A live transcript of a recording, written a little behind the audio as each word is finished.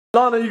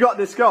Lana, you got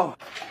this, go.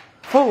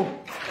 Oh.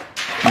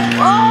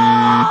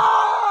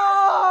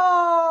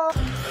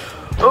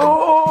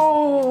 Oh.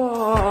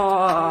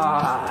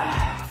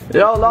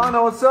 Yo,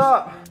 Lana, what's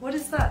up? What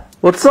is that?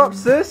 What's up,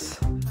 sis?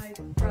 Hi,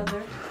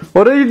 brother.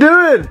 What are you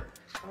doing?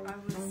 I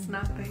was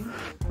snapping.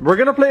 We're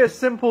gonna play a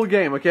simple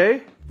game,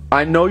 okay?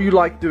 I know you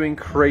like doing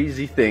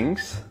crazy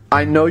things.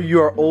 I know you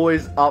are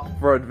always up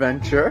for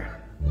adventure.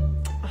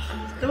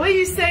 The way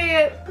you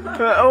say it.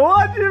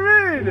 What do you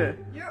mean?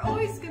 You're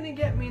always gonna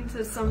get me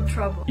into some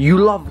trouble. You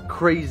love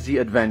crazy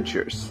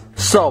adventures.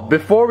 So,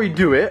 before we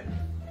do it,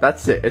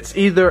 that's it. It's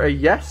either a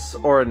yes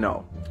or a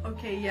no.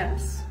 Okay,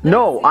 yes.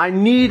 No, I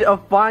need a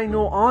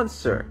final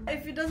answer.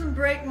 If it doesn't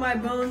break my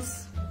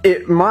bones,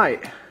 It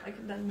might. I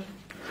can then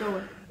go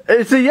with.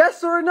 It's a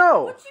yes or a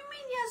no. What do you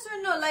mean yes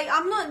or no? Like,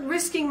 I'm not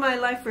risking my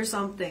life for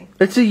something.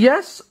 It's a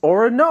yes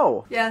or a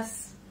no.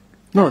 Yes.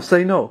 No,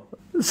 say no.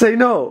 Say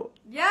no.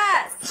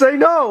 Yes! Say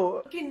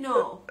no. Okay,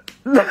 no.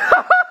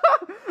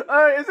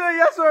 Alright, is it a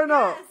yes or a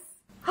no? Yes.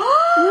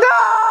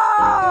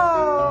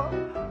 No!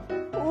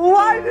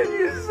 Why did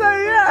you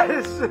say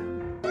yes?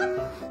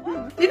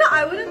 You know,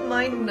 I wouldn't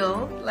mind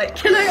no. Like,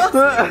 can I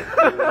also...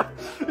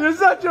 You're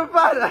such a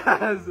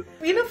badass.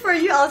 You know, for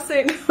you, I'll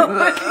say no.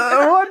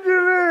 What do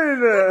you mean?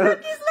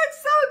 Cookies look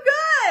so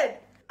good!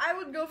 I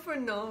would go for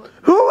no.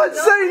 Who would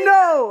say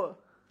no?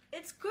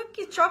 It's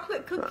cookies,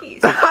 chocolate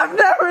cookies. I've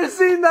never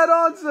seen that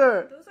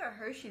answer. Those are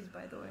Hershey's,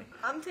 by the way.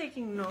 I'm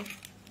taking no.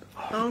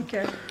 I don't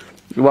care.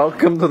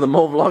 Welcome to the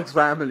Mo Vlogs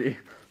family.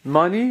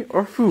 Money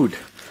or food?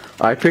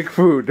 I pick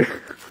food.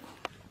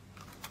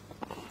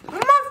 My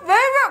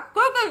favorite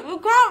cookies. You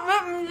can't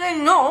make me say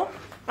no.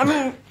 I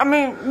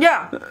mean,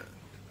 yeah.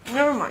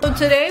 Never mind. So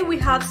today we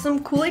have some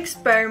cool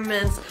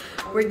experiments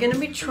we're gonna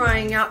be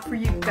trying out for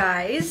you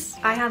guys.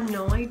 I have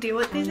no idea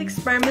what these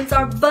experiments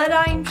are, but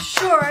I'm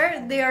sure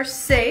they are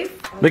safe.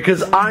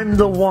 Because I'm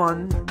the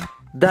one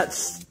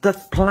that's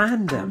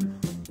planned them.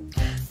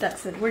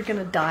 That's it. We're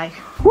gonna die.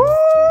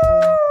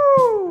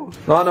 Woo!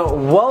 Lana,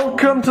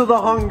 welcome to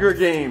the Hunger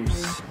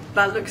Games.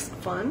 That looks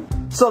fun.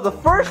 So the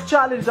first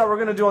challenge that we're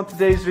gonna do on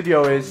today's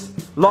video is,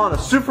 Lana,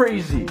 super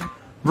easy.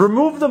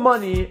 Remove the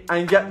money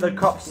and get the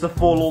cups to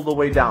fall all the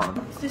way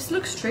down. This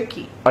looks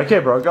tricky. Okay,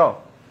 bro, go.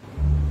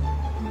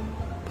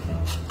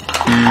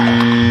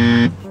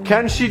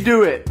 Can she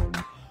do it?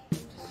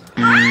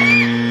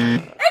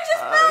 I just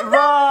found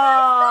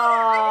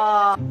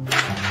Ah!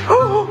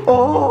 Oh!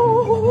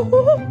 Oh!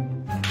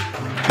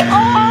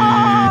 No!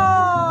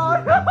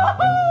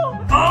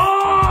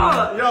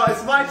 Oh! Yo,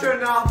 it's my turn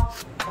now.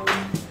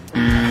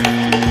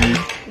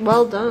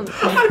 Well done.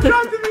 I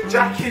tried to be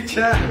Jackie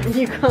Chan.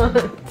 You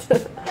can't.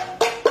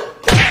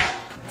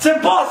 It's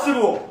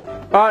impossible.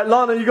 All right,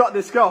 Lana, you got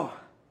this. Go.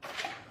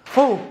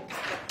 Oh!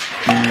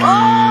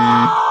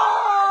 Oh!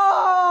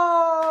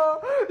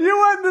 You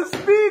went the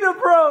speed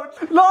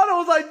approach. Lana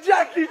was like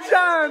Jackie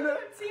Chan.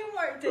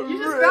 Teamwork, dude. You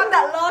just grabbed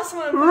that last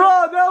one.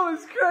 Bro, that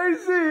was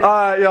crazy.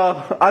 Alright,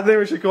 yo, I think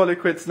we should call it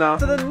quits now.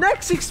 So the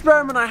next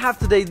experiment I have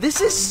today, this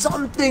is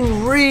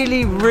something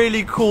really,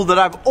 really cool that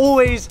I've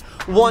always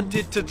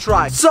wanted to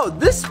try. So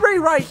this spray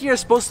right here is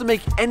supposed to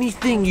make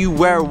anything you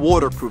wear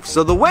waterproof.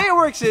 So the way it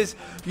works is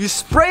you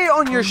spray it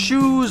on your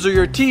shoes or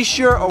your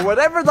t-shirt or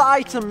whatever the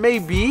item may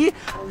be,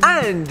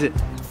 and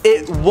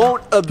it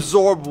won't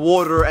absorb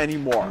water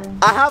anymore.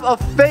 I have a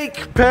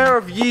fake pair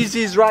of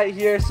Yeezys right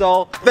here,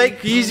 so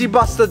fake Yeezy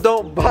buster,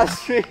 don't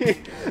bust me.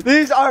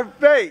 These are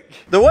fake.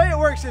 The way it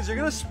works is you're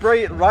gonna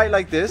spray it right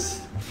like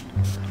this,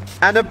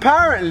 and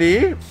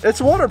apparently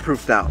it's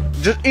waterproof now.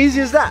 Just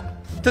easy as that.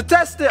 To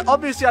test it,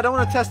 obviously I don't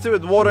want to test it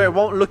with water, it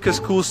won't look as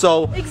cool,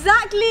 so...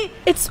 Exactly,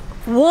 it's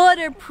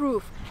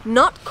waterproof.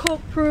 Not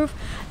Coke proof,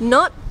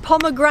 not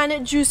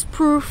pomegranate juice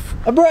proof.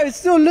 Bro, it's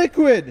still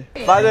liquid.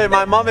 By the way,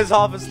 my mom is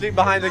half asleep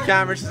behind the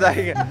camera. She's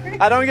like,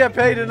 I don't get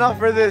paid enough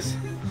for this.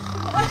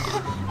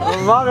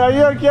 Mom, are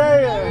you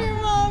okay? Hey,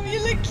 Mom, you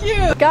look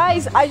cute.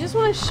 Guys, I just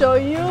want to show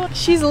you.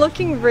 She's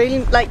looking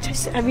really, like,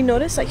 have you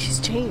noticed? Like, she's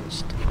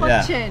changed.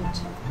 Yeah. Changed?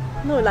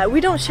 No, like,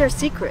 we don't share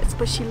secrets,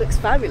 but she looks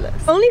fabulous.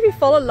 Only if you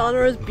follow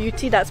Lana's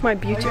Beauty, that's my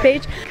beauty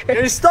page.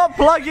 Hey, stop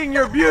plugging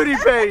your beauty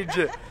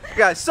page.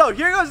 Guys, so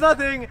here goes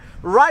nothing.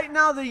 Right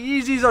now the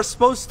Yeezys are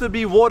supposed to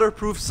be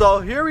waterproof,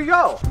 so here we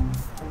go.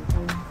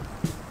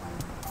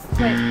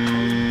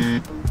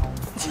 Wait.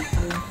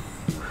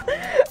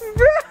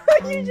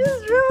 Bro, you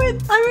just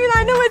ruined. I mean,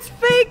 I know it's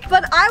fake,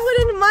 but I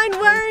wouldn't mind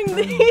wearing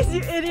these,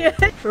 you idiot.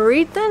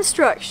 Read the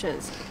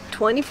instructions.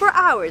 24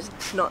 hours,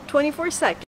 not 24 seconds.